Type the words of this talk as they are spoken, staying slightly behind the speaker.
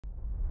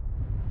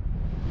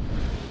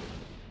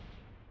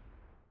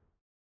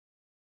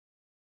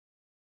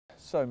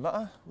So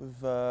Mata, we've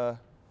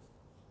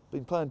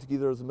been playing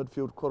together as a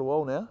midfield quite a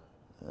while now.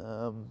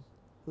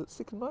 Is it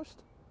second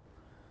most?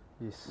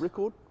 Yes.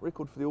 Record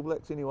for the All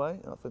Blacks anyway.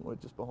 I think we're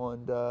just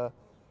behind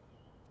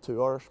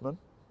two Irishmen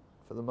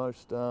for the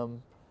most,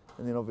 and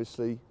then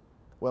obviously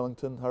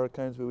Wellington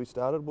Hurricanes where we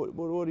started.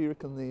 What do you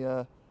reckon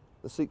the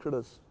secret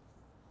is?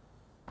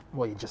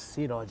 What you just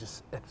said, I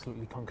just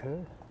absolutely concur.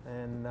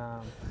 And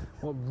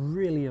what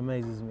really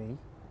amazes me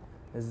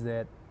is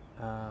that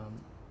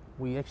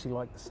we actually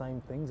like the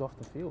same things off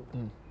the field.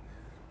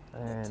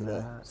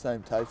 And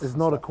same taste. It's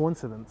not a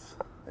coincidence.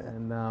 Yeah.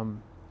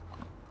 And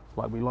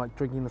like we like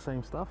drinking the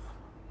same stuff.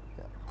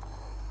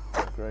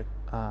 Yeah, great.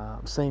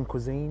 Same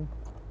cuisine,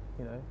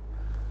 you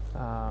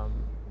know.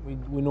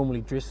 We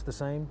normally dress the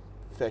same.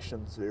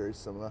 Fashion's very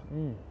similar.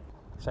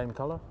 Same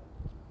colour.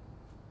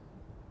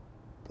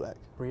 Black.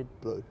 Red.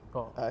 Blue.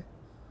 Oh. Hey?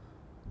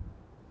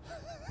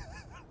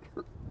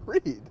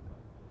 Red.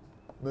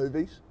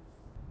 Movies.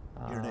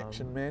 You're an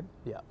action man.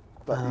 Yeah.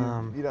 But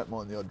you don't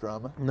mind the odd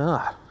drama.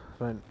 No.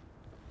 Don't.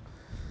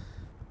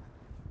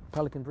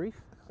 Pelican Brief.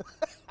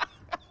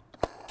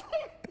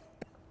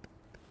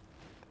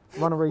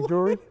 Runaway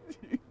Jewelry.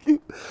 Few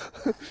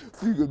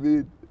good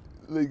men.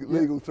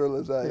 Legal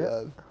thrillers, eh?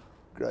 Yeah.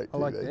 Great TV. I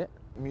like that.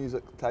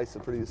 Music tastes are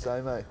pretty the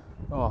same, eh?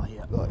 Oh,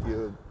 yeah. Like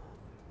you.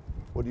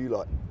 What do you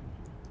like?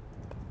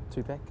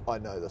 Two-pack. I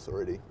know this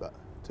already, but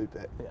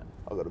two-pack. Yeah.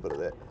 I've got a bit of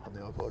that on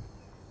the iPod.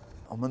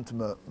 I'm into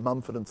my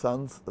Mumford &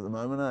 Sons at the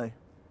moment, eh?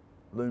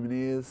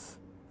 Lumineers,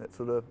 that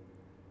sort of,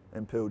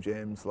 and Pearl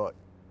Jam's like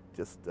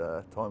just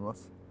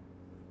timeless.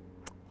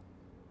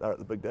 They're at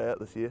the big day out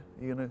this year.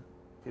 Are you gonna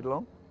head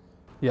along?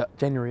 Yeah,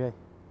 January, eh?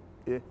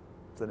 Yeah,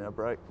 it's in our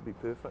break. It'll be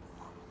perfect.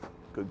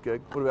 Good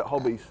gig. What about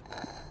hobbies?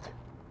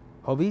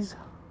 Hobbies?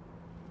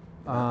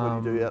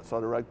 What do you do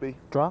outside of rugby?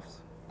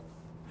 Drafts.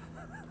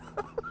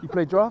 You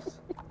play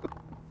drafts?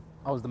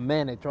 I was the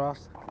man at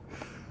drafts.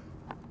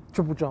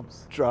 Triple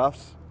jumps.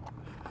 Drafts?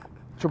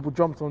 Triple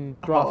jumps on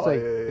drafts, eh?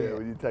 Yeah.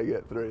 When you take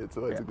out three, it's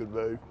always a good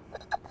move.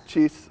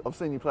 Chess. I've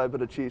seen you play a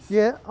bit of chess.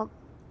 Yeah, I'm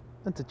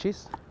into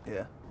chess.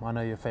 Yeah. I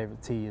know your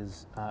favourite tea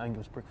is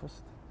English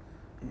breakfast.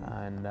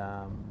 And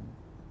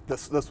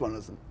this one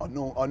isn't.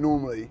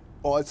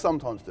 I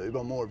sometimes do,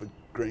 but I'm more of a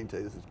green tea.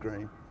 This is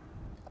green.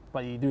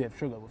 But you do have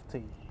sugar with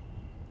tea.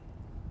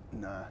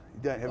 Nah,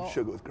 you don't have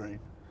sugar with green.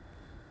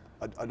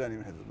 I don't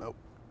even have the milk.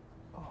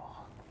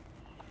 Oh,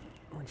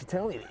 why'd you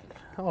tell me then?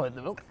 I'll have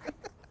the milk.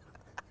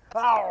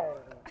 Oh!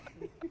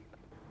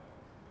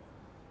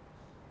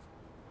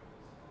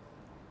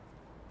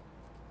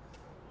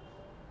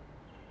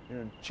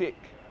 You're in check.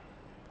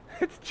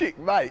 It's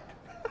checkmate.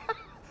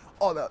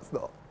 Oh, no, it's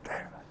not.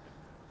 Damn it.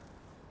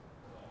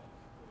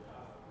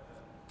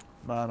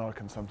 Man, I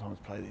can sometimes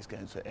play these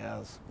games for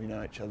hours. We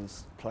know each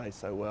other's play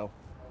so well.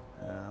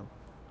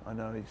 I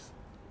know he's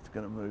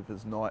going to move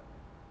his knight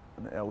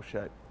in an L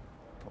shape,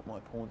 put my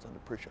pawns under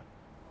pressure.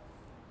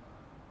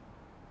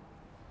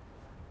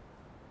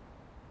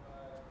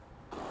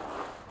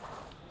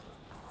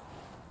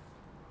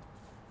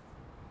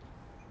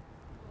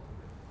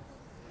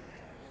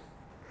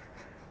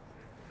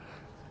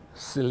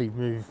 Silly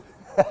move.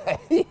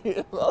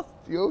 You lost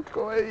your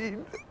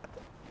queen.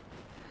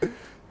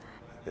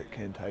 It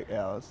can take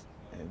hours,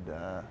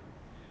 and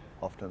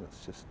often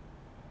it's just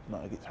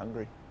Mata gets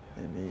hungry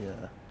and he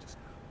just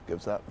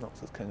gives up, knocks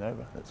his king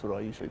over. That's what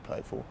I usually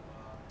play for.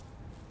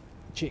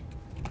 Check.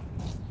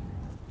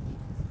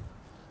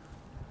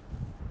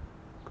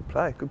 Good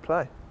play, good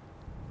play.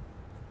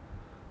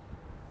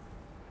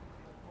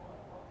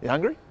 You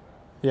hungry?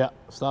 Yeah,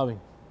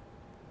 starving.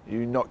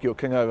 You knock your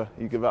king over,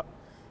 you give up.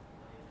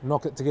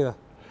 Knock it together.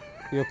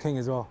 You're king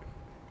as well.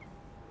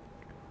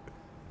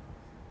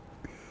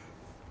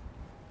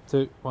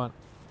 2, 1.